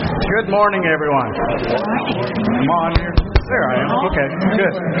Good morning, everyone. Come on here. There I am. Okay,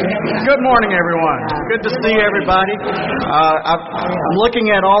 good. Good morning, everyone. Good to see everybody. I'm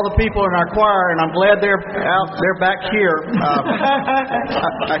looking at all the people in our choir, and I'm glad they're back here.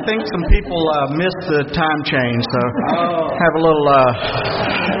 I think some people missed the time change, so have a little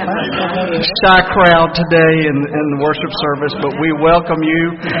shy crowd today in the worship service, but we welcome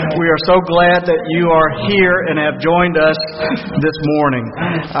you. We are so glad that you are here and have joined us this morning.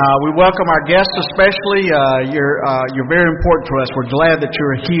 We welcome our guests especially. You're very important to us. We're glad that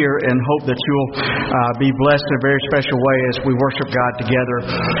you're here and hope that you'll be blessed in a very special way as we worship God together.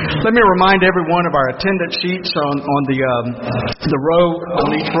 Let me remind everyone of our attendance sheets on the row,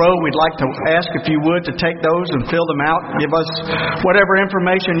 on each row. We'd like to ask if you would to take those and fill them out. Give us whatever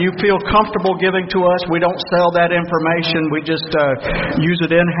information you feel comfortable giving to us. We don't sell that information. We just use it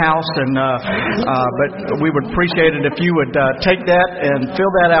in-house, but we would appreciate it if you would take that and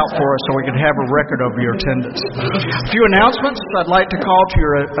fill that out for us so we could have a record of your attendance. A few announcements I'd like to call to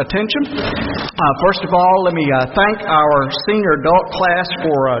your attention. First of all, let me thank our senior adult class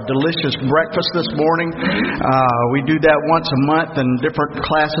for a delicious breakfast this morning. We do that once a month, and different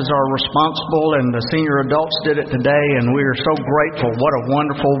classes are responsible, and the senior adults did it today, and we are so grateful. What a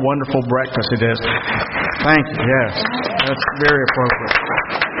wonderful, wonderful breakfast it is. Thank you. Yes, that's very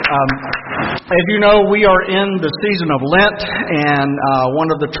appropriate. As you know, we are in the season of Lent, and one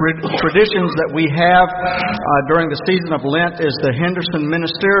of the traditions that we have during the season of Lent is the Henderson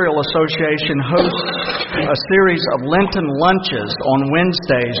Ministerial Association hosts a series of Lenten lunches on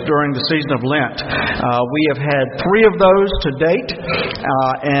Wednesdays during the season of Lent. We have had 3 of those to date,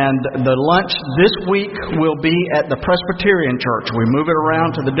 and the lunch this week will be at the Presbyterian Church. We move it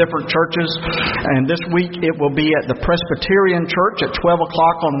around to the different churches, and this week it will be at the Presbyterian Church at 12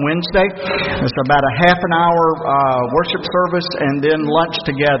 o'clock on Wednesday. It's about a half an hour worship service and then lunch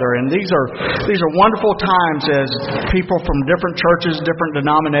together. And these are wonderful times as people from different churches, different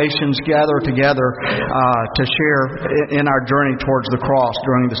denominations gather together to share in our journey towards the cross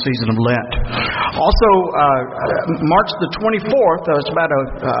during the season of Lent. Also, March the 24th, it's about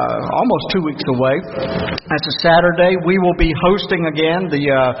almost 2 weeks away. That's a Saturday. We will be hosting again the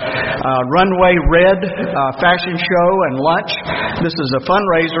Runway Red fashion show and lunch. This is a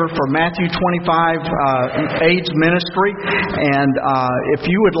fundraiser for Matthew 25 AIDS Ministry, and if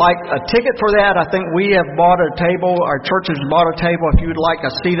you would like a ticket for that, I think we have bought a table. Our church has bought a table. If you would like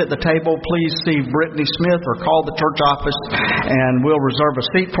a seat at the table, please see Brittany Smith or call the church office, and we'll reserve a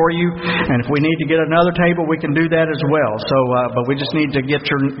seat for you. And if we need to get another table, we can do that as well. So, but we just need to get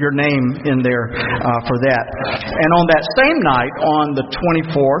your name in there for that. And on that same night, on the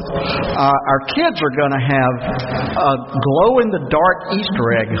 24th, our kids are going to have a glow-in-the-dark Easter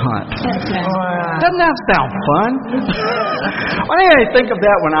egg hunt. Doesn't that sound fun? Why didn't I think of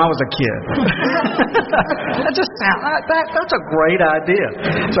that when I was a kid? That just that's a great idea.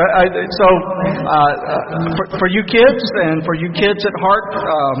 So for you kids and for you kids at heart,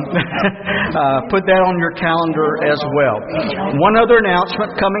 put that on your calendar as well. One other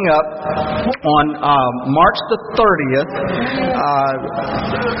announcement coming up on March the 30th,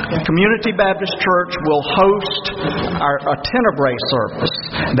 Community Baptist Church will host a Tenebrae service.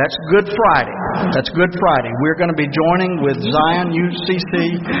 That's Good Friday. We're going to be joining with Zion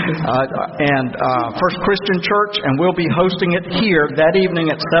UCC and First Christian Church, and we'll be hosting it here that evening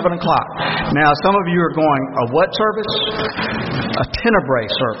at 7 o'clock. Now, some of you are going, a what service? A Tenebrae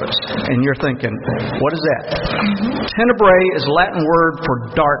service. And you're thinking, what is that? Tenebrae is a Latin word for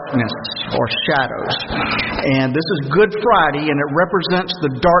darkness or shadows. And this is Good Friday, and it represents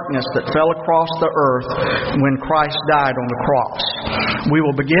the darkness that fell across the earth when Christ died on the cross. We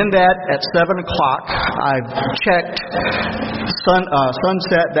will begin that at 7 o'clock. I've checked.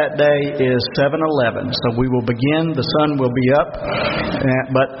 Sunset that day is 7:11. So we will begin. The sun will be up.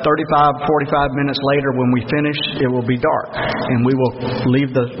 But 45 minutes later when we finish, it will be dark. And we will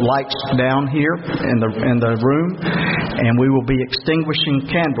leave the lights down here in the room. And we will be extinguishing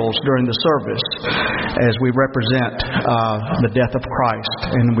candles during the service as we represent the death of Christ.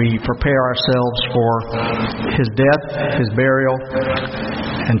 And we prepare ourselves for His death, His burial,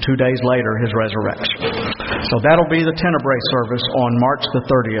 and 2 days later, His resurrection. So that'll be the Tenebrae service on March the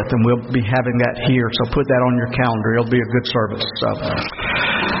 30th, and we'll be having that here. So put that on your calendar. It'll be a good service. So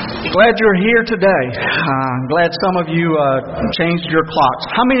glad you're here today. I'm glad some of you changed your clocks.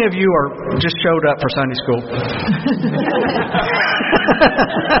 How many of you just showed up for Sunday school?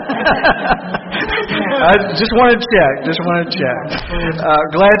 I just want to check.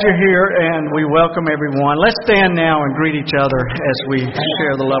 Glad you're here, and we welcome everyone. Let's stand now and greet each other as we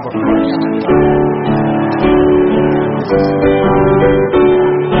share the love of Christ.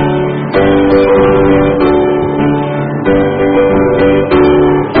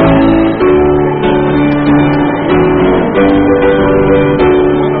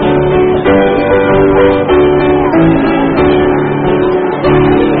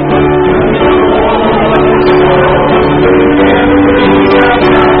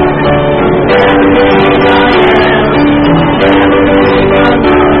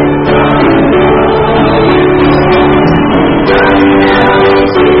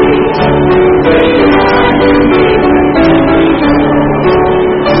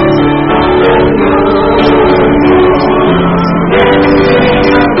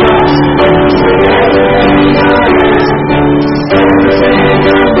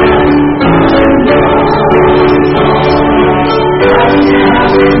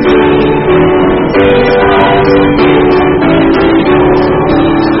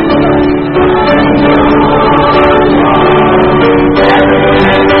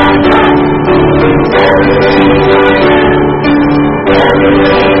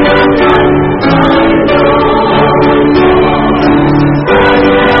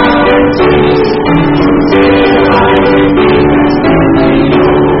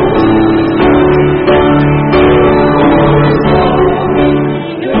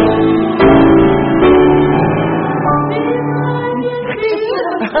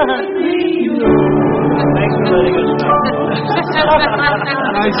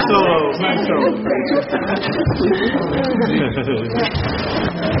 Nice solo.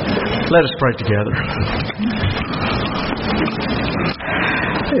 Let us pray together.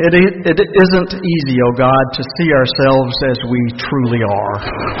 It isn't easy, O God, to see ourselves as we truly are.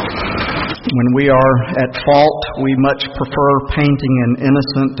 When we are at fault, we much prefer painting an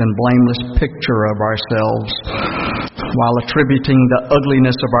innocent and blameless picture of ourselves while attributing the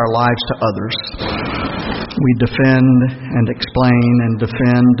ugliness of our lives to others. We defend and explain and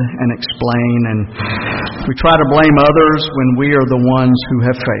defend and explain, and we try to blame others when we are the ones who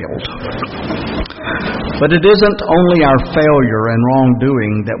have failed. But it isn't only our failure and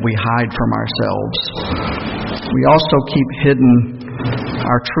wrongdoing that we hide from ourselves. We also keep hidden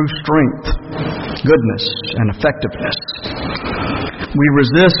our true strength, goodness, and effectiveness. We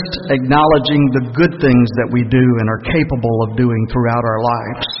resist acknowledging the good things that we do and are capable of doing throughout our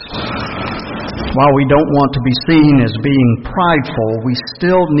lives. While we don't want to be seen as being prideful, we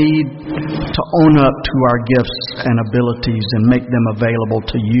still need to own up to our gifts and abilities and make them available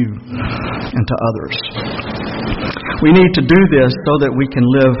to you and to others. We need to do this so that we can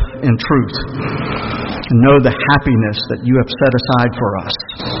live in truth and know the happiness that you have set aside for us.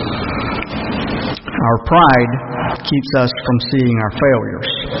 Our pride keeps us from seeing our failures,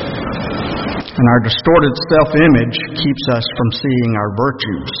 and our distorted self-image keeps us from seeing our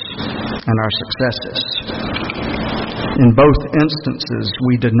virtues and our successes. In both instances,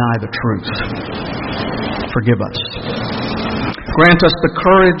 we deny the truth. Forgive us. Grant us the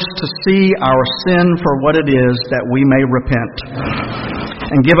courage to see our sin for what it is, that we may repent.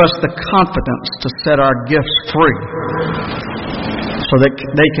 And give us the confidence to set our gifts free so that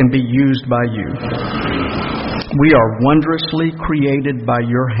they can be used by you. We are wondrously created by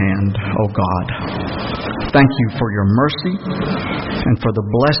your hand, O God. Thank you for your mercy and for the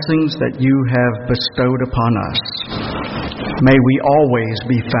blessings that you have bestowed upon us. May we always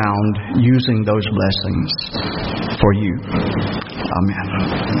be found using those blessings for you. Amen.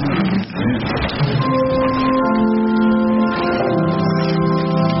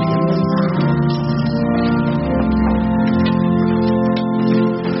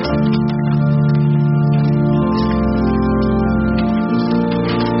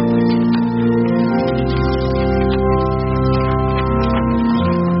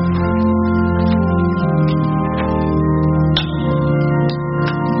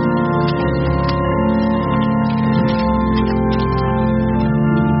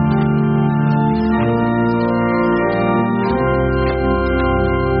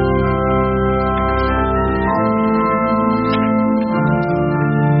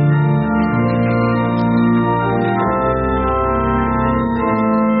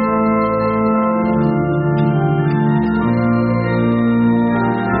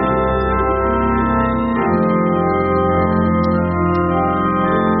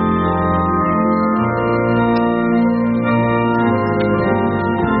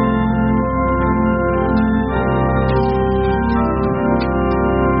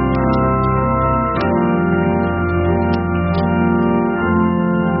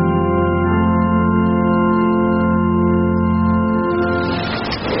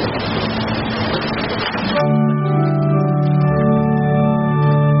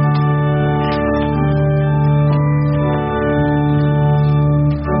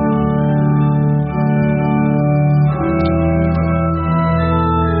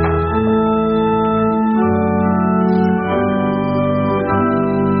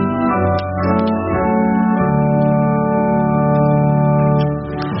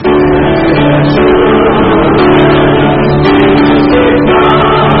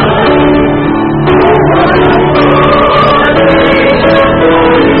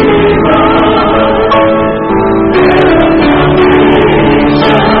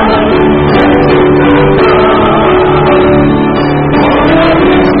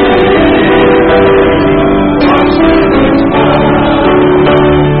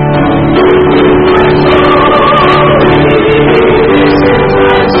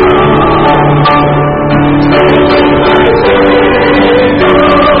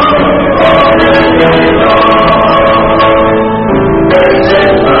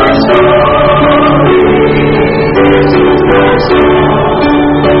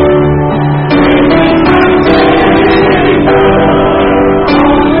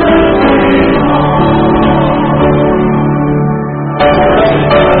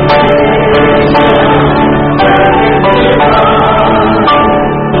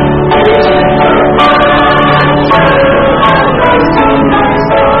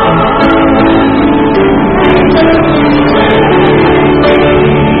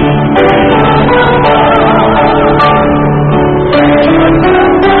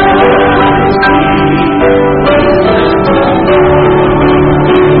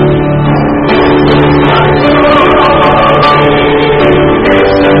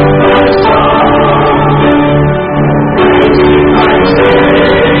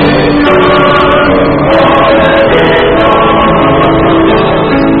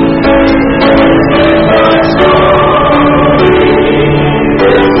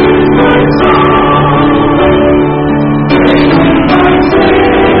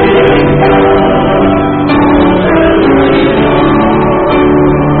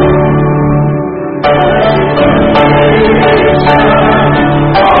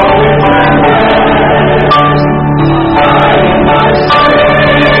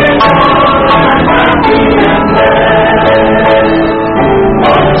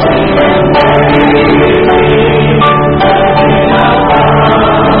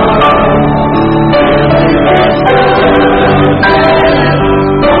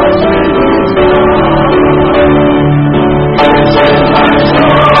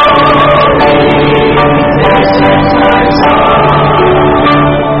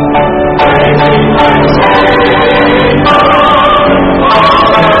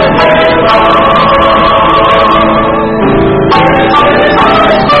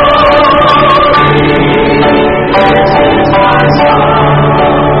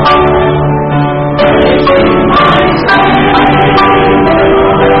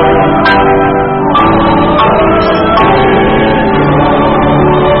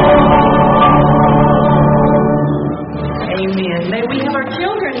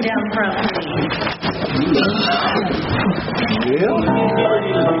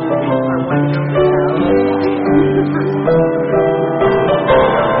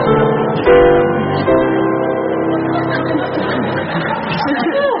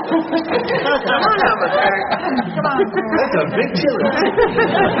 That's a big chili.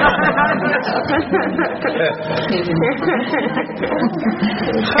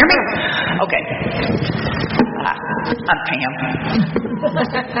 Hear me? Okay. I'm Pam.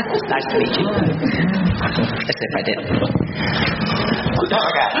 Nice to meet you. As if I did.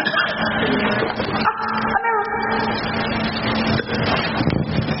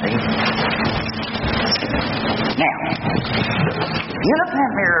 Now, you look in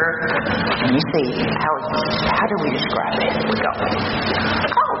that mirror and you see how do we describe it? We go,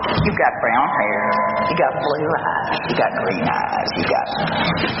 oh, you got brown hair, you got blue eyes, you got green eyes, you got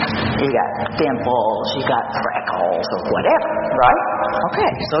dimples, you got freckles or whatever, right?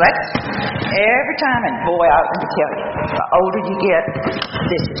 Okay, so that's every time, and boy, I can tell you, the older you get,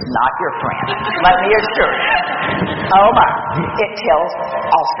 this is not your friend. Let me assure you. Oh my, it tells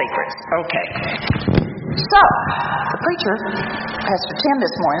all secrets. Okay. So, the preacher, Pastor Tim,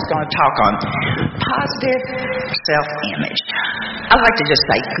 this morning is going to talk on positive self-image. I like to just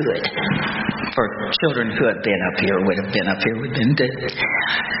say good. For children who have been up here, would have been up here, would have been good.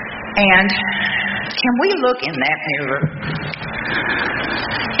 And can we look in that mirror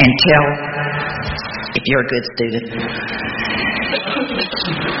and tell if you're a good student?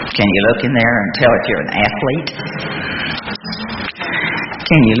 Can you look in there and tell if you're an athlete?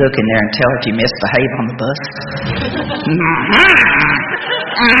 Can you look in there and tell if you misbehave on the bus?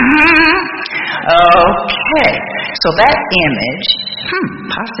 Okay. So that image,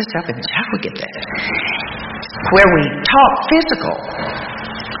 positive self-image, how do we get that? Where we talk physical,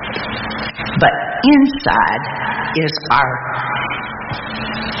 but inside is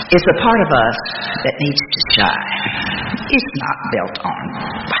the part of us that needs to shine. It's not built on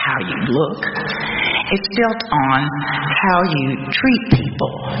how you look. It's built on how you treat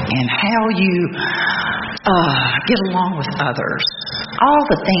people and how you get along with others. All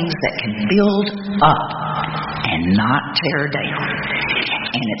the things that can build up and not tear down.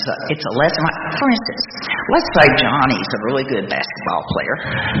 And it's a lesson. For instance, let's say Johnny's a really good basketball player.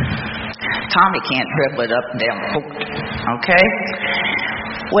 Tommy can't dribble it up and down the court. Okay?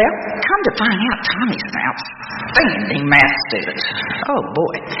 Well, come to find out, Tommy's an outstanding math student. Oh,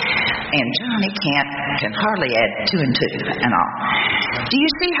 boy. And Johnny can hardly add 2 and 2 and all. Do you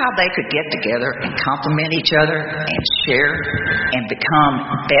see how they could get together and complement each other and share and become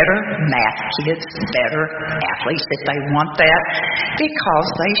better math kids, better athletes if they want that? Because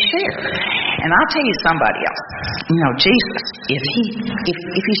they share. And I'll tell you somebody else. You know, Jesus, if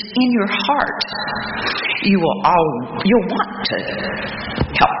he's in your heart, you'll want to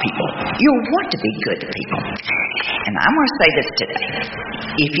help people. You'll want to be good to people. And I'm going to say this today.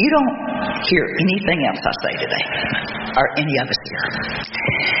 If you don't hear anything else I say today, or any of us here,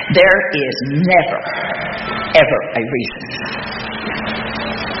 there is never, ever a reason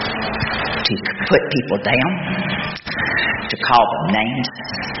to put people down, to call them names,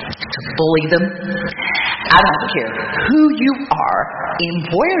 to bully them. I don't care who you are and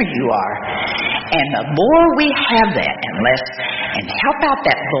where you are. And the more we have that and help out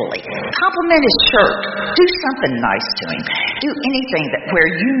that bully, compliment his shirt, do something nice to him, do anything that where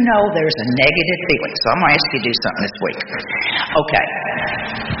you know there's a negative feeling. So I'm going to ask you to do something this week. Okay.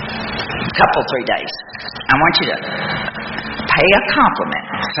 Couple 3 days. I want you to pay a compliment.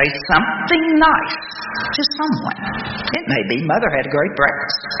 Say something nice to someone. It may be Mother had a great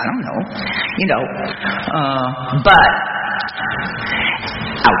breakfast. I don't know. But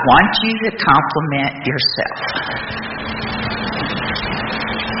I want you to compliment yourself.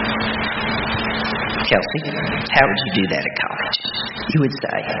 Kelsey, how would you do that at college? You would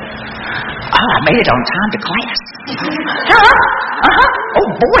say, oh, I made it on time to class. Oh,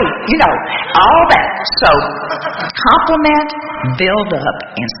 boy, all that. So, compliment, build up,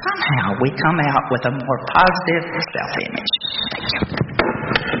 and somehow we come out with a more positive self-image.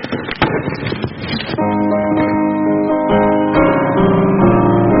 Thank you.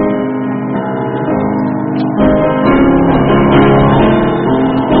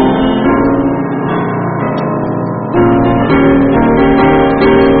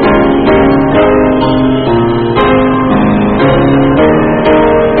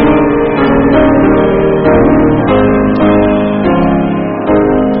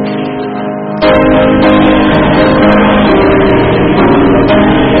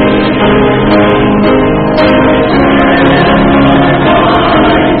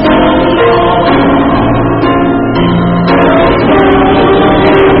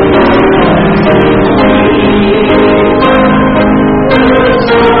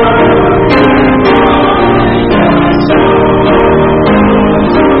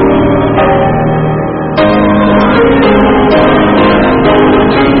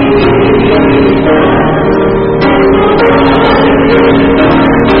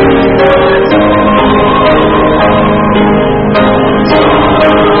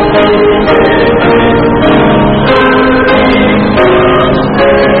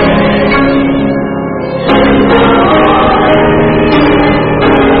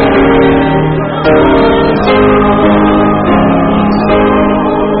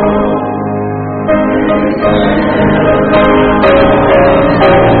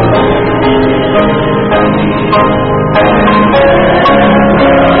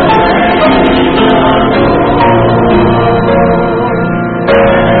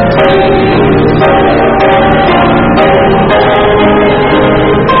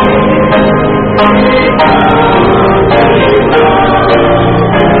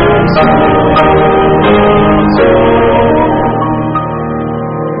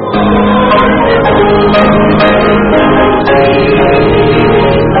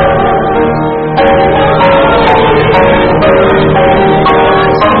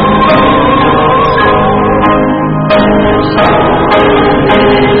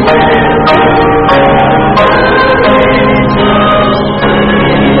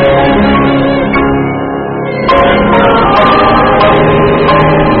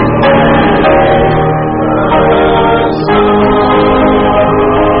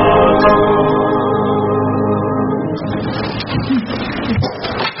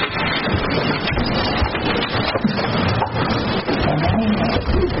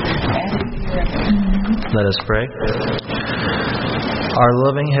 Let us pray. Our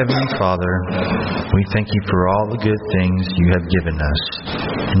loving Heavenly Father, we thank you for all the good things you have given us.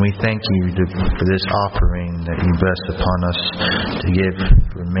 And we thank you for this offering that you bless upon us to give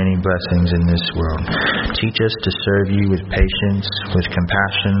for many blessings in this world. Teach us to serve you with patience, with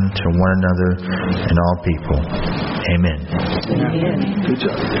compassion to one another and all people. Amen. Good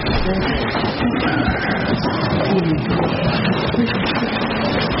job.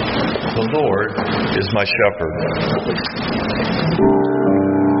 The Lord is my shepherd.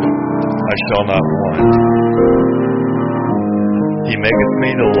 I shall not want. He maketh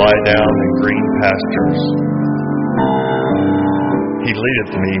me to lie down in green pastures. He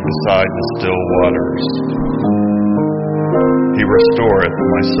leadeth me beside the still waters. He restoreth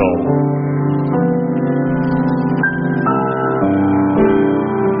my soul.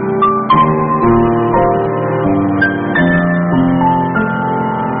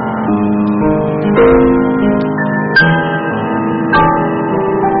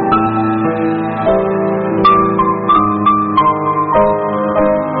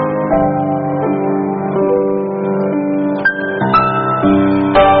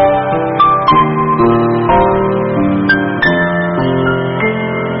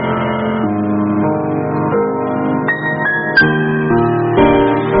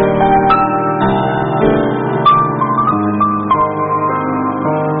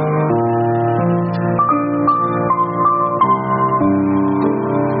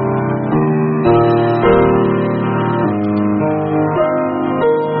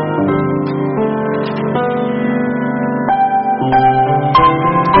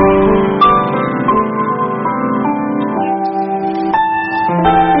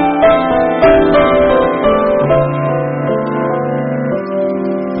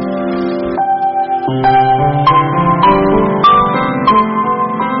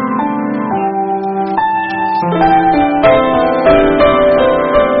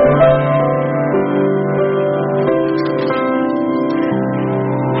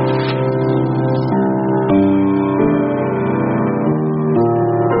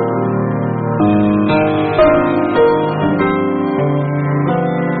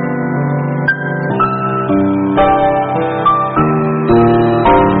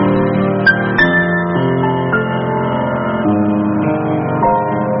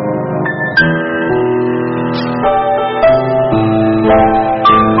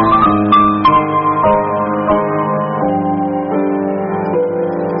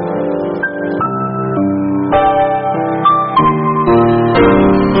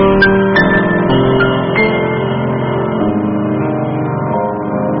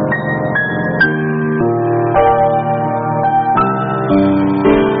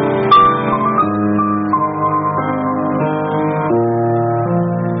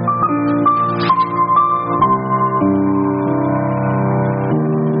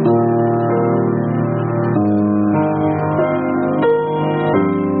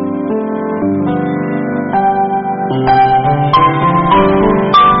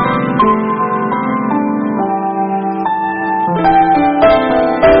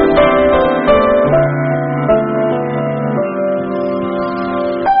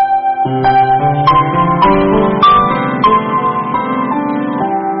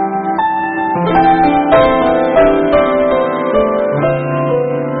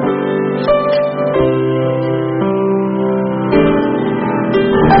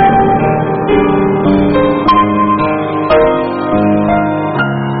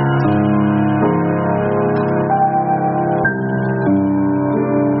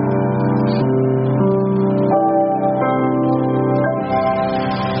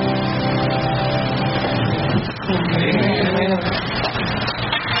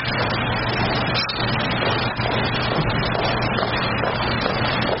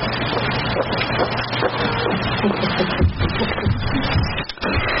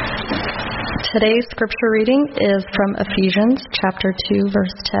 Today's scripture reading is from Ephesians chapter 2,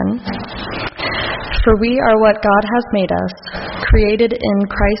 verse 10. For we are what God has made us, created in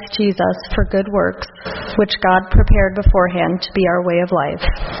Christ Jesus for good works, which God prepared beforehand to be our way of life.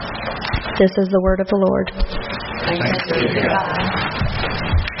 This is the word of the Lord. Thanks be to God.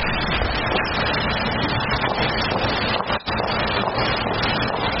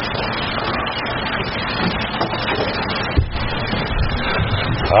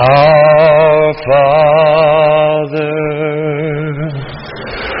 Our Father,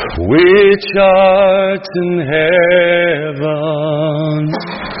 which art in heaven,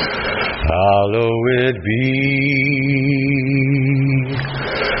 hallowed be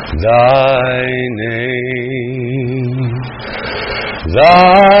thy name.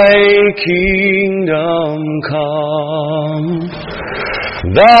 Thy kingdom come,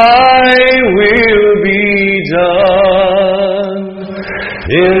 Thy will be done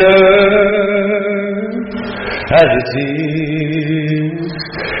in earth as it is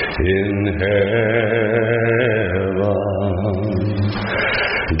in heaven.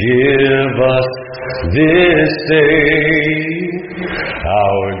 Give us this day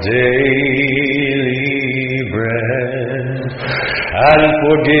our daily bread, and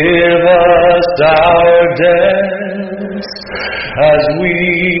forgive us our debts as we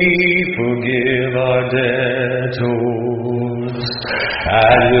forgive our debtors.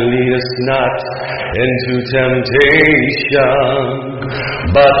 And lead us not into temptation,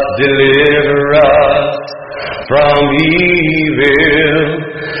 but deliver us from evil.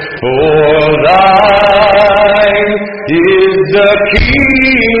 For thine is the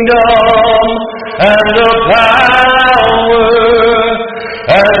kingdom and the power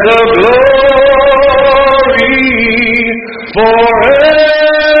and the glory forever.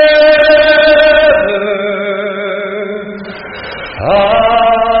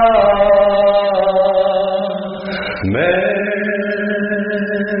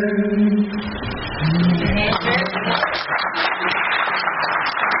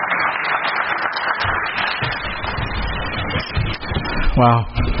 Wow.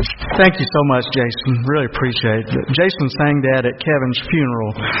 Thank you so much, Jason. Really appreciate it. Jason sang that at Kevin's funeral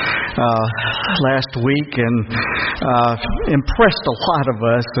last week and impressed a lot of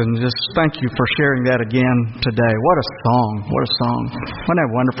us. And just thank you for sharing that again today. What a song. What a song. Wasn't that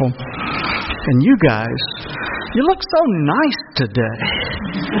wonderful? And you guys, you look so nice today.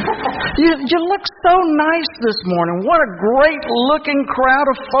 You look so nice this morning. What a great looking crowd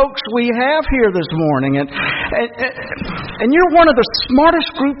of folks we have here this morning. And you're one of the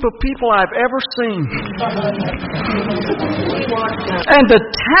smartest group of people I've ever seen. And the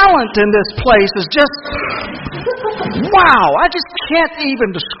talent in this place is just, wow, I just can't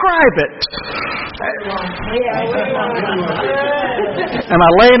even describe it. Am I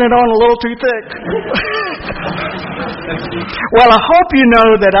laying it on a little too thick? Well, I hope you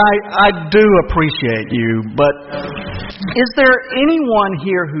know that I do appreciate you, but is there anyone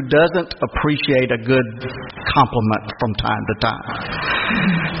here who doesn't appreciate a good compliment from time to time?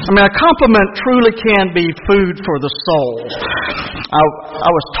 I mean, a compliment truly can be food for the soul.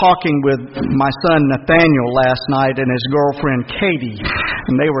 I was talking with my son Nathaniel last night and his girlfriend Katie,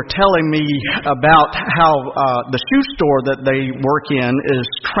 and they were telling me about how the shoe store that they work in is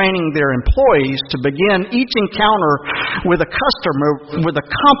training their employees to begin each encounter with a customer with a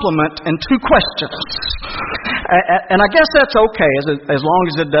compliment and 2 questions. And I guess that's okay as long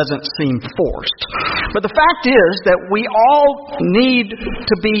as it doesn't seem forced. But the fact is that we all need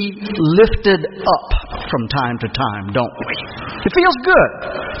to be lifted up from time to time, don't we? It feels good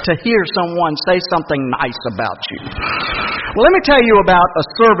to hear someone say something nice about you. Well, let me tell you about a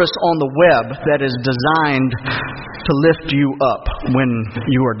service on the web that is designed to lift you up when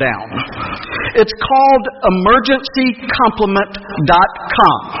you are down. It's called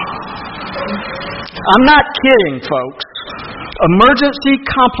emergencycompliment.com. I'm not kidding, folks.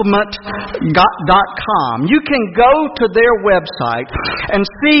 emergencycompliment.com. You can go to their website and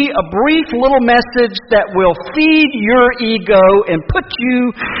see a brief little message that will feed your ego and put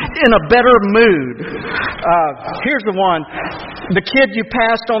you in a better mood. Here's the one. The kid you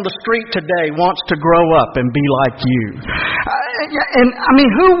passed on the street today wants to grow up and be like you. And I mean,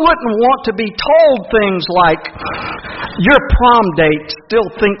 who wouldn't want to be told things like, your prom date still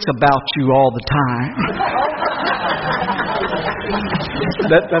thinks about you all the time?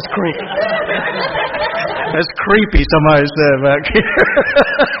 That's creepy. That's creepy, somebody said back here.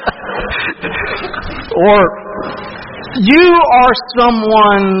 Or, you are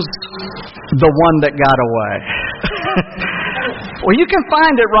someone's the one that got away. Well, you can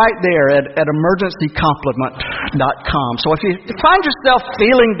find it right there at emergencycompliment.com. So if you find yourself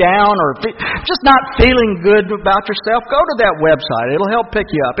feeling down or just not feeling good about yourself, go to that website. It'll help pick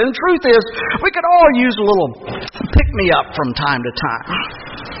you up. And the truth is, we could all use a little pick-me-up from time to time.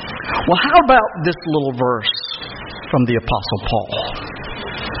 Well, how about this little verse from the Apostle Paul?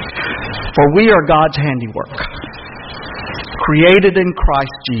 For we are God's handiwork, created in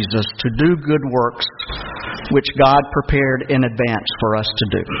Christ Jesus to do good works, which God prepared in advance for us to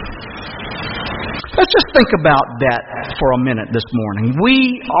do. Let's just think about that for a minute this morning.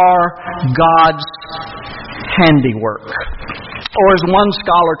 We are God's handiwork. Or as one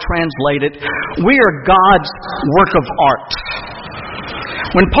scholar translated, we are God's work of art.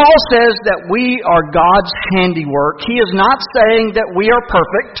 When Paul says that we are God's handiwork, he is not saying that we are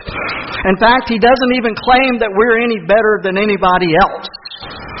perfect. In fact, he doesn't even claim that we're any better than anybody else.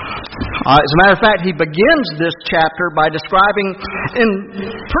 As a matter of fact, he begins this chapter by describing in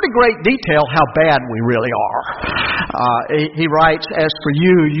pretty great detail how bad we really are. He writes, "As for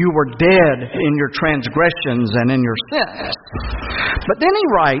you, you were dead in your transgressions and in your sins." But then he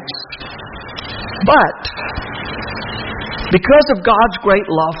writes, "But because of God's great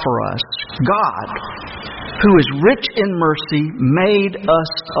love for us, God, who is rich in mercy, made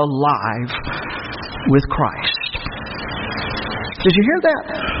us alive with Christ." Did you hear that?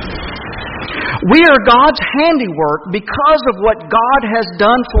 We are God's handiwork because of what God has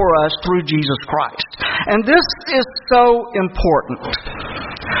done for us through Jesus Christ. And this is so important.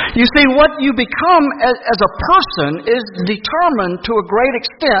 You see, what you become as a person is determined to a great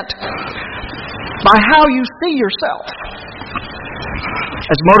extent by how you see yourself.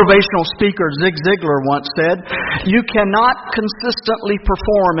 As motivational speaker Zig Ziglar once said, you cannot consistently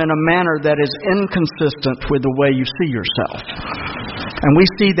perform in a manner that is inconsistent with the way you see yourself. And we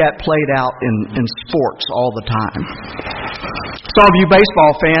see that played out in sports all the time. Some of you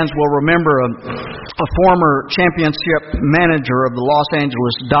baseball fans will remember a former championship manager of the Los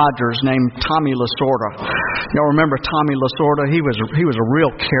Angeles Dodgers named Tommy Lasorda. Y'all remember Tommy Lasorda? He was a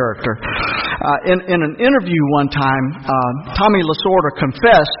real character. In an interview one time, Tommy Lasorda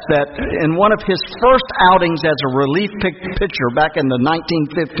confessed that in one of his first outings as a relief pitcher back in the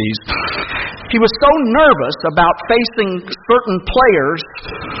 1950s, he was so nervous about facing certain players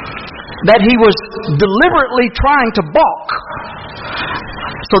that he was deliberately trying to balk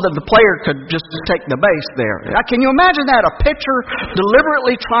so that the player could just take the base there. Can you imagine that? A pitcher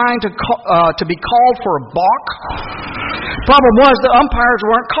deliberately trying to be called for a balk? Problem was the umpires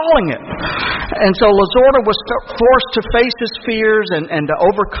weren't calling it. And so Lasorda was forced to face his fears and to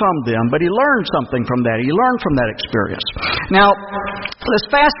overcome them. But he learned something from that. He learned from that experience. Now, let's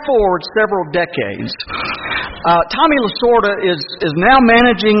fast forward several decades. Tommy Lasorda is now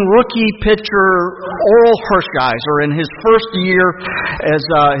managing rookie pitcher Oral Hershiser in his first year as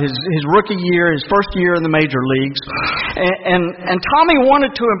his rookie year, his first year in the major leagues. And Tommy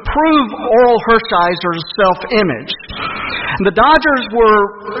wanted to improve Oral Hershiser's self-image. The Dodgers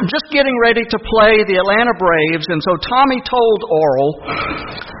were just getting ready to play the Atlanta Braves, and so Tommy told Oral,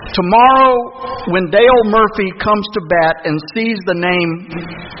 tomorrow when Dale Murphy comes to bat and sees the name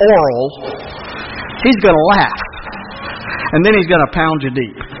Oral, he's going to laugh, and then he's going to pound you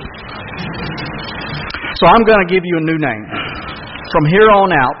deep. So I'm going to give you a new name. From here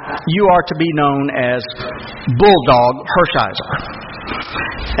on out, you are to be known as Bulldog Hershiser.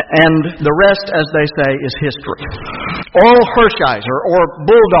 And the rest, as they say, is history. Oral Hershiser, or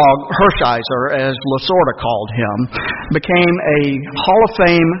Bulldog Hershiser, as Lasorda called him, became a Hall of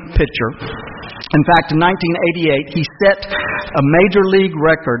Fame pitcher. In fact, in 1988, he set a major league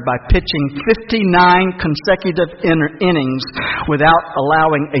record by pitching 59 consecutive innings without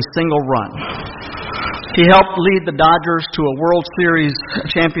allowing a single run. He helped lead the Dodgers to a World Series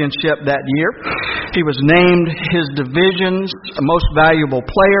championship that year. He was named his division's most valuable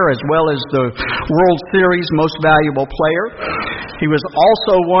player as well as the World Series most valuable player. He was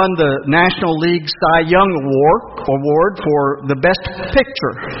also won the National League Cy Young Award for the best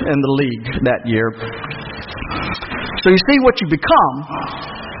pitcher in the league that year. So you see, what you become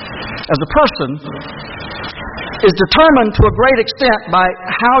as a person is determined to a great extent by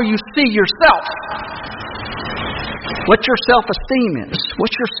how you see yourself. What your self-esteem is.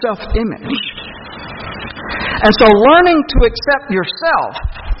 What's your self-image. And so learning to accept yourself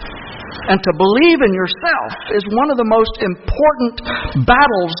and to believe in yourself is one of the most important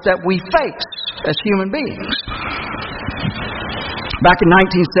battles that we face as human beings. Back in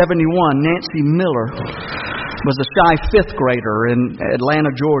 1971, Nancy Miller was a shy fifth grader in Atlanta,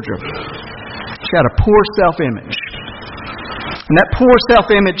 Georgia. She had a poor self-image. And that poor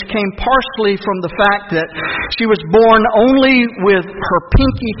self-image came partially from the fact that she was born only with her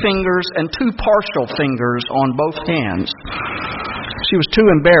pinky fingers and two partial fingers on both hands. She was too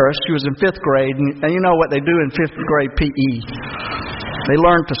embarrassed. She was in fifth grade, and you know what they do in fifth grade PE? They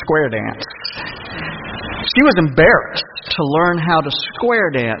learn to square dance. She was embarrassed to learn how to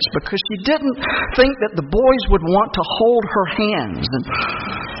square dance because she didn't think that the boys would want to hold her hands.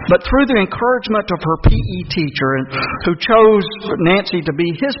 But through the encouragement of her PE teacher, who chose Nancy to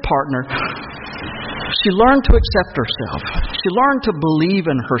be his partner, she learned to accept herself. She learned to believe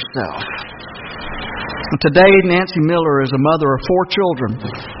in herself. And today, Nancy Miller is a mother of 4 children.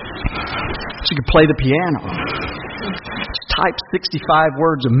 She could play the piano. She types 65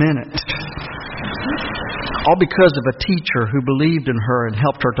 words a minute. all because of a teacher who believed in her and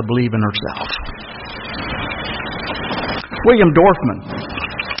helped her to believe in herself. William Dorfman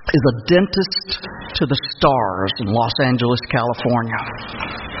is a dentist to the stars in Los Angeles, California.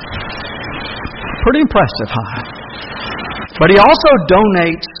 Pretty impressive, huh? But he also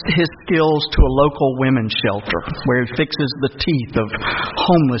donates his skills to a local women's shelter where he fixes the teeth of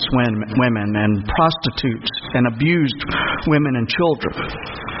homeless women and prostitutes and abused women and children.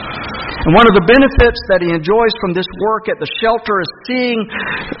 And one of the benefits that he enjoys from this work at the shelter is seeing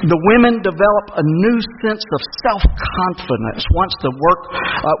the women develop a new sense of self-confidence once the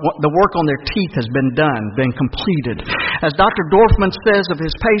work on their teeth has been done, been completed. As Dr. Dorfman says of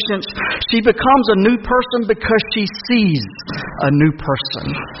his patients, she becomes a new person because she sees a new person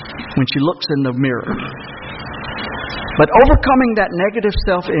when she looks in the mirror. But overcoming that negative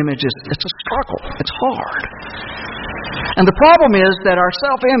self-image it's a struggle. It's hard. And the problem is that our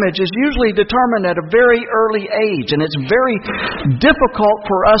self-image is usually determined at a very early age, and it's very difficult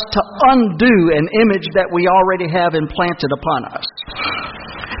for us to undo an image that we already have implanted upon us.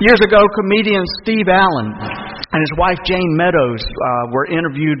 Years ago, comedian Steve Allen and his wife Jane Meadows were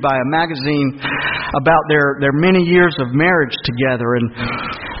interviewed by a magazine about their many years of marriage together,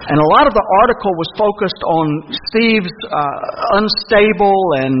 and a lot of the article was focused on Steve's unstable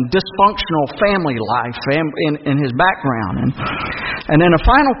and dysfunctional family life in his background. And in a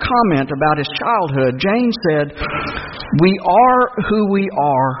final comment about his childhood, Jane said, "We are who we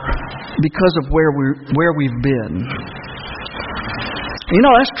are because of where we've been." You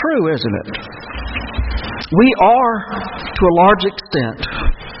know, that's true, isn't it? We are, to a large extent,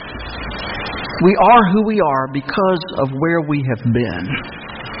 we are who we are because of where we have been.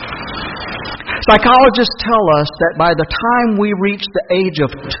 Psychologists tell us that by the time we reach the age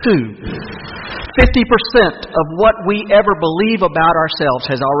of 2, 50% of what we ever believe about ourselves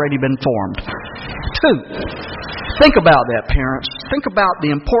has already been formed. 2. Think about that, parents. Think about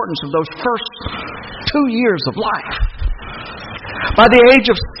the importance of those first 2 years of life. By the age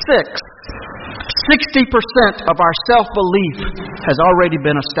of 6, 60% of our self-belief has already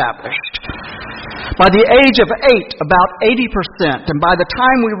been established. By the age of 8, about 80%. And by the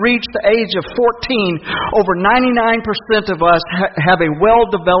time we reach the age of 14, over 99% of us have a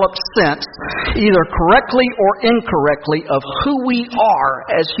well-developed sense, either correctly or incorrectly, of who we are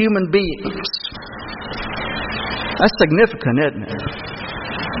as human beings. That's significant, isn't it?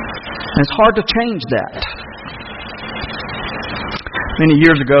 And it's hard to change that. Many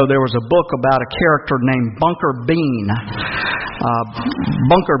years ago, there was a book about a character named Bunker Bean.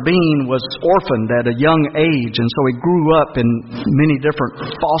 Bunker Bean was orphaned at a young age, and so he grew up in many different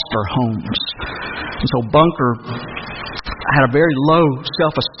foster homes. And so Bunker had a very low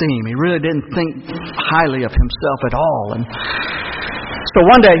self-esteem. He really didn't think highly of himself at all. And so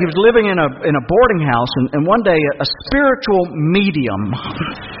one day he was living in a boarding house, and one day a spiritual medium,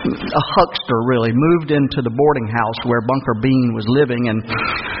 a huckster really, moved into the boarding house where Bunker Bean was living, and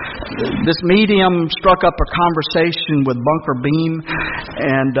this medium struck up a conversation with Bunker Bean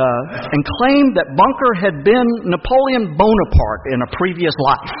and claimed that Bunker had been Napoleon Bonaparte in a previous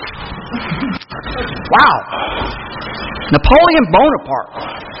life. Wow! Napoleon Bonaparte.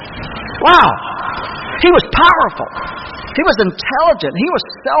 Wow! He was powerful. He was intelligent. He was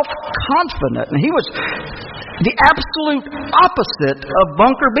self-confident. And he was the absolute opposite of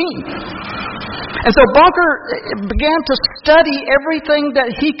Bunker Bean. And so Bunker began to study everything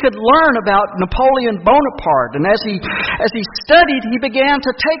that he could learn about Napoleon Bonaparte. And as he studied, he began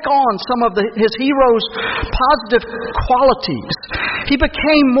to take on some of his hero's positive qualities. He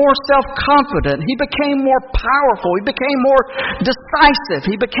became more self-confident. He became more powerful. He became more decisive.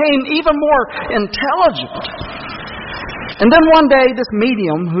 He became even more intelligent. And then one day, this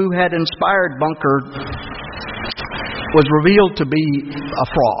medium who had inspired Bunker was revealed to be a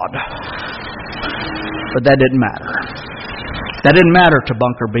fraud. But that didn't matter. That didn't matter to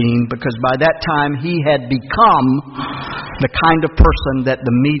Bunker Bean, because by that time he had become the kind of person that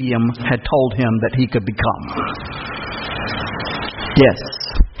the medium had told him that he could become. Yes,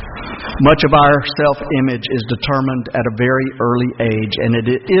 much of our self-image is determined at a very early age, and it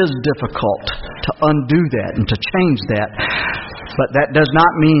is difficult to undo that and to change that, but that does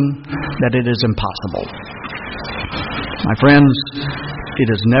not mean that it is impossible. My friends, it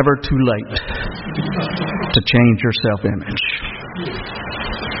is never too late to change your self-image.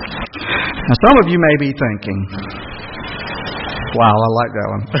 Now, some of you may be thinking, wow, I like that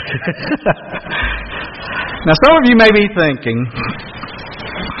one. Now, some of you may be thinking,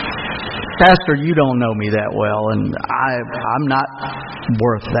 Pastor, you don't know me that well, and I'm not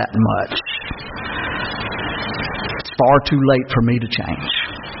worth that much. It's far too late for me to change.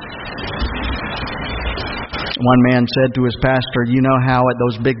 One man said to his pastor, you know how at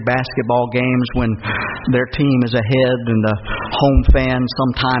those big basketball games when their team is ahead and the home fans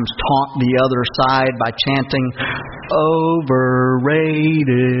sometimes taunt the other side by chanting,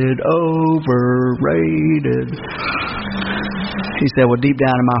 overrated, overrated. He said, well, deep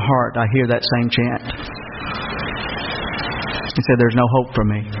down in my heart, I hear that same chant. He said, there's no hope for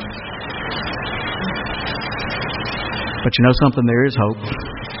me. But you know something? There is hope.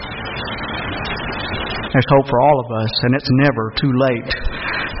 There's hope for all of us, and it's never too late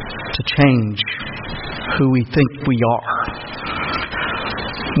to change who we think we are.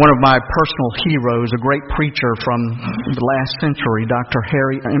 One of my personal heroes, a great preacher from the last century, Dr.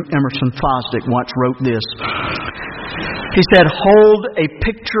 Harry Emerson Fosdick, once wrote this. He said, hold a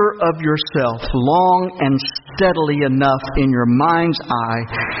picture of yourself long and steadily enough in your mind's eye,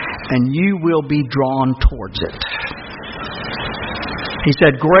 and you will be drawn towards it. He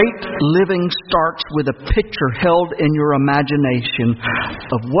said, great living starts with a picture held in your imagination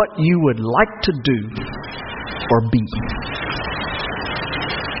of what you would like to do or be.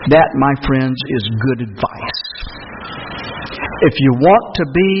 That, my friends, is good advice. If you want to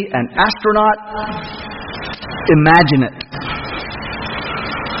be an astronaut, imagine it.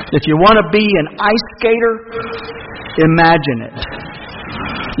 If you want to be an ice skater, imagine it.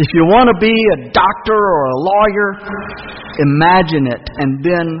 If you want to be a doctor or a lawyer, imagine it, and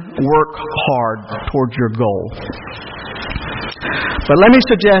then work hard towards your goal. But let me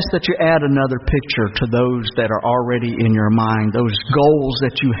suggest that you add another picture to those that are already in your mind, those goals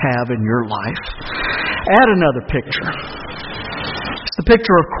that you have in your life. Add another picture. It's the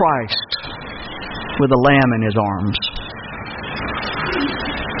picture of Christ with a lamb in His arms.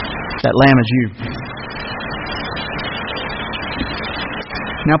 That lamb is you.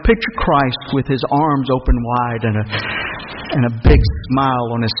 Now picture Christ with His arms open wide and a big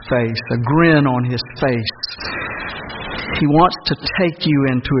smile on His face, a grin on His face. He wants to take you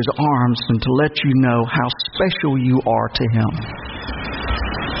into His arms and to let you know how special you are to Him.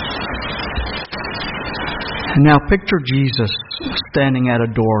 And now picture Jesus standing at a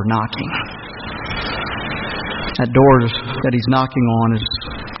door knocking. That door that He's knocking on is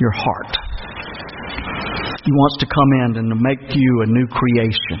your heart. He wants to come in and to make you a new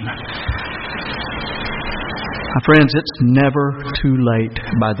creation. My friends, it's never too late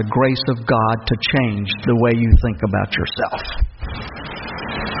by the grace of God to change the way you think about yourself.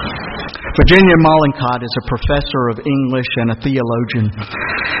 Virginia Mollenkott is a professor of English and a theologian.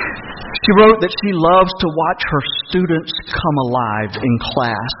 She wrote that she loves to watch her students come alive in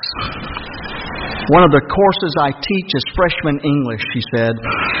class. One of the courses I teach is freshman English, she said,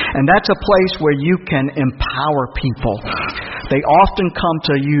 and that's a place where you can empower people. They often come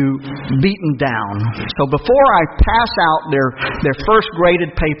to you beaten down. So before I pass out their first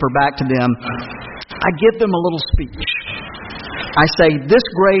graded paper back to them, I give them a little speech. I say, this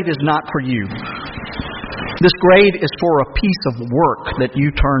grade is not for you. This grade is for a piece of work that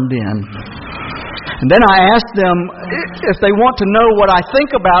you turned in. And then I ask them if they want to know what I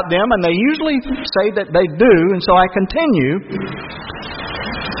think about them, and they usually say that they do, and so I continue.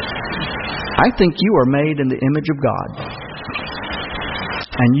 I think you are made in the image of God,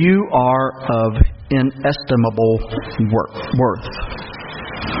 and you are of inestimable worth.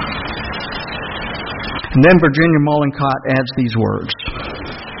 And then Virginia Mollenkott adds these words.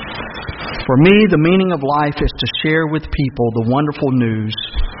 For me, the meaning of life is to share with people the wonderful news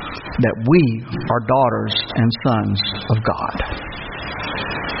that we are daughters and sons of God.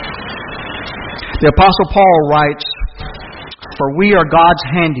 The Apostle Paul writes, for we are God's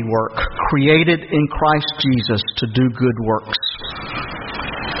handiwork, created in Christ Jesus to do good works.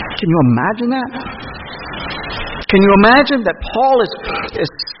 Can you imagine that? Can you imagine that Paul is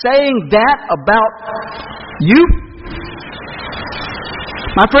saying that about you?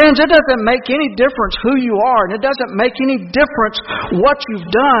 My friends, it doesn't make any difference who you are, and it doesn't make any difference what you've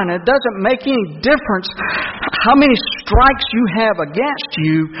done. It doesn't make any difference how many strikes you have against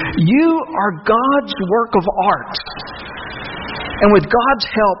you. You are God's work of art. And with God's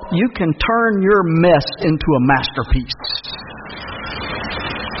help, you can turn your mess into a masterpiece.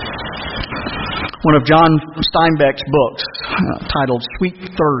 One of John Steinbeck's books, titled Sweet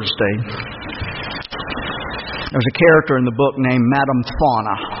Thursday, there's a character in the book named Madame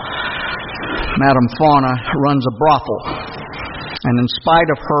Fauna. Madame Fauna runs a brothel. And in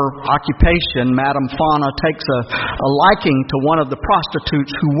spite of her occupation, Madame Fauna takes a liking to one of the prostitutes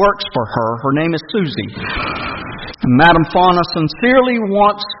who works for her. Her name is Susie. And Madame Fauna sincerely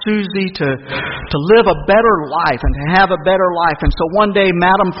wants Susie to live a better life and to have a better life. And so one day,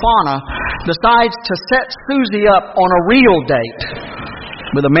 Madame Fauna decides to set Susie up on a real date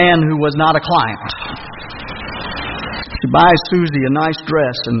with a man who was not a client. She buys Susie a nice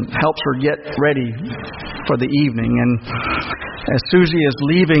dress and helps her get ready for the evening. And as Susie is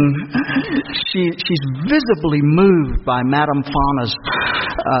leaving, she's visibly moved by Madame Fauna's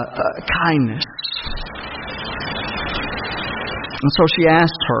kindness. And so she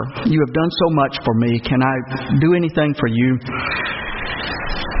asked her, "You have done so much for me. Can I do anything for you?"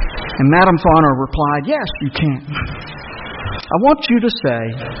 And Madame Fauna replied, "Yes, you can. I want you to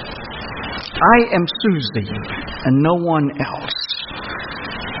say, 'I am Susie and no one else.'"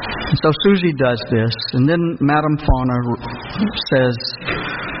 And so Susie does this, and then Madame Fauna says,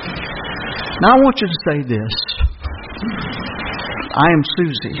 "Now I want you to say this, 'I am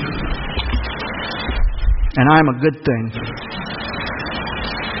Susie and I am a good thing.'"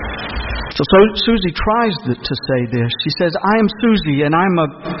 So Susie tries to say this. She says, "I am Susie and I'm a..."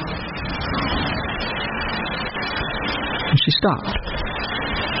 And she stopped.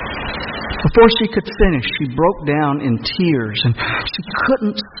 Before she could finish, she broke down in tears and she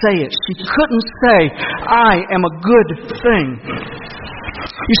couldn't say it. She couldn't say, "I am a good thing."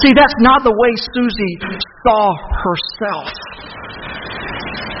 You see, that's not the way Susie saw herself.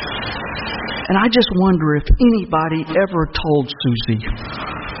 And I just wonder if anybody ever told Susie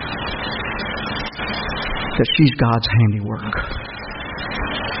that she's God's handiwork,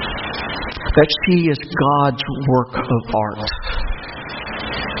 that she is God's work of art.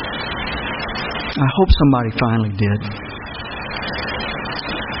 I hope somebody finally did.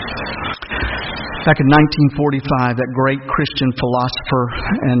 Back in 1945, that great Christian philosopher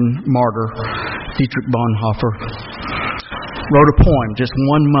and martyr, Dietrich Bonhoeffer, wrote a poem just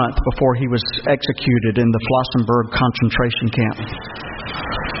 1 month before he was executed in the Flossenburg concentration camp.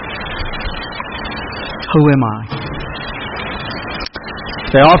 Who am I?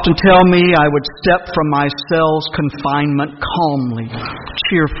 They often tell me I would step from my cell's confinement calmly,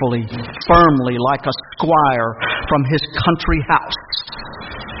 cheerfully, firmly, like a squire from his country house.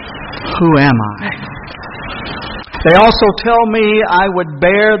 Who am I? They also tell me I would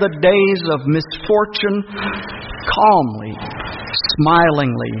bear the days of misfortune calmly,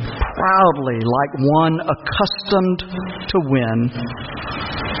 smilingly, proudly, like one accustomed to win.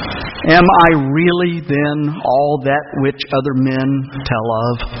 Am I really then all that which other men tell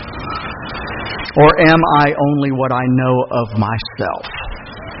of? Or am I only what I know of myself?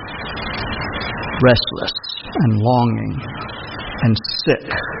 Restless and longing and sick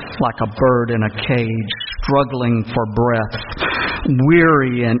like a bird in a cage, struggling for breath,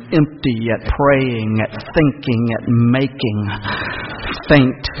 weary and empty at praying, at thinking, at making,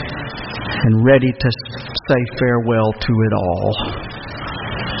 faint and ready to say farewell to it all.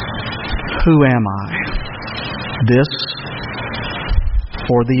 Who am I? This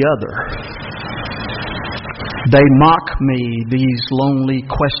or the other? They mock me, these lonely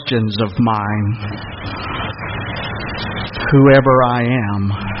questions of mine. Whoever I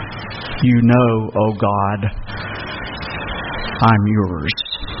am, you know, O God, I'm yours.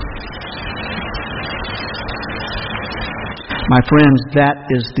 My friends, that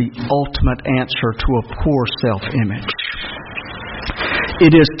is the ultimate answer to a poor self-image.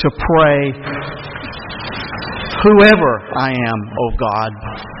 It is to pray, whoever I am, O God,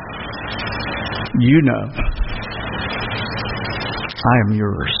 you know, I am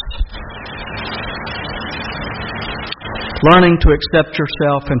yours. Learning to accept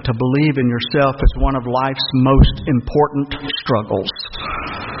yourself and to believe in yourself is one of life's most important struggles.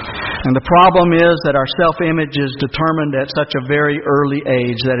 And the problem is that our self-image is determined at such a very early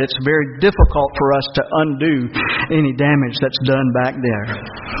age that it's very difficult for us to undo any damage that's done back there.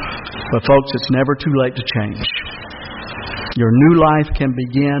 But folks, it's never too late to change. Your new life can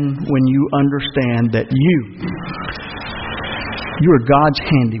begin when you understand that you are God's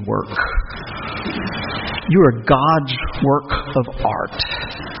handiwork. You are God's work of art.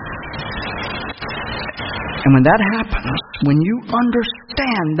 And when that happens, when you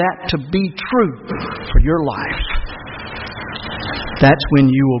understand that to be true for your life, that's when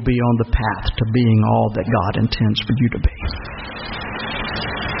you will be on the path to being all that God intends for you to be.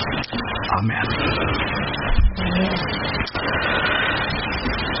 Amen.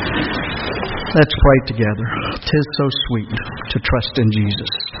 Let's pray together. 'Tis so sweet to trust in Jesus.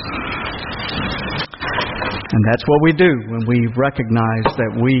 And that's what we do when we recognize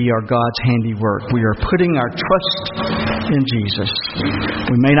that we are God's handiwork. We are putting our trust in Jesus.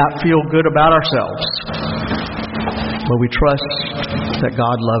 We may not feel good about ourselves, but we trust that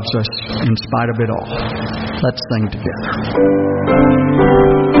God loves us in spite of it all. Let's sing together.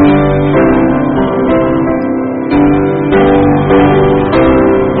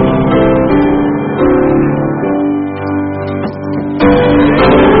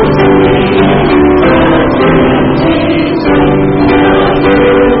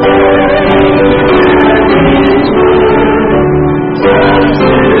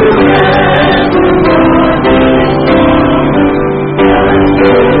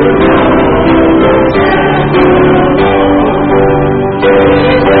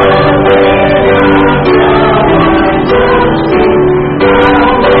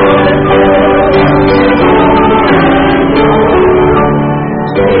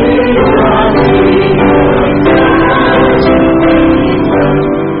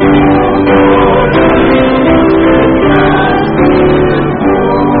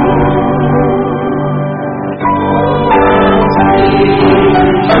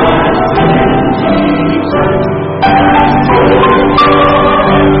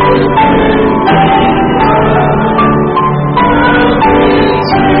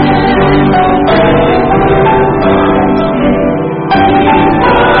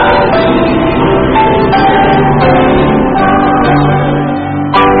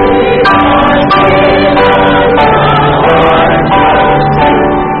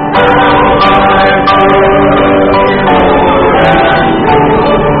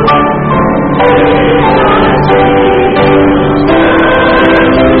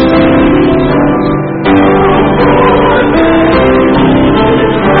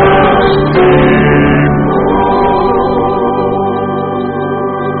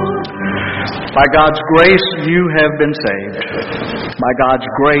 By God's grace, you have been saved. By God's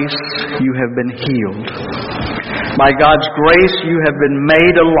grace, you have been healed. By God's grace, you have been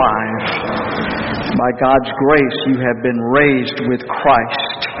made alive. By God's grace, you have been raised with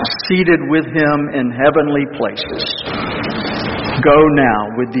Christ, seated with Him in heavenly places. Go now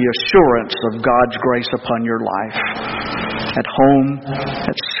with the assurance of God's grace upon your life. At home,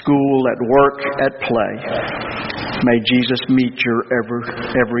 at school, at work, at play. May Jesus meet your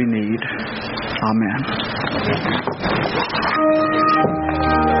every need. Amen.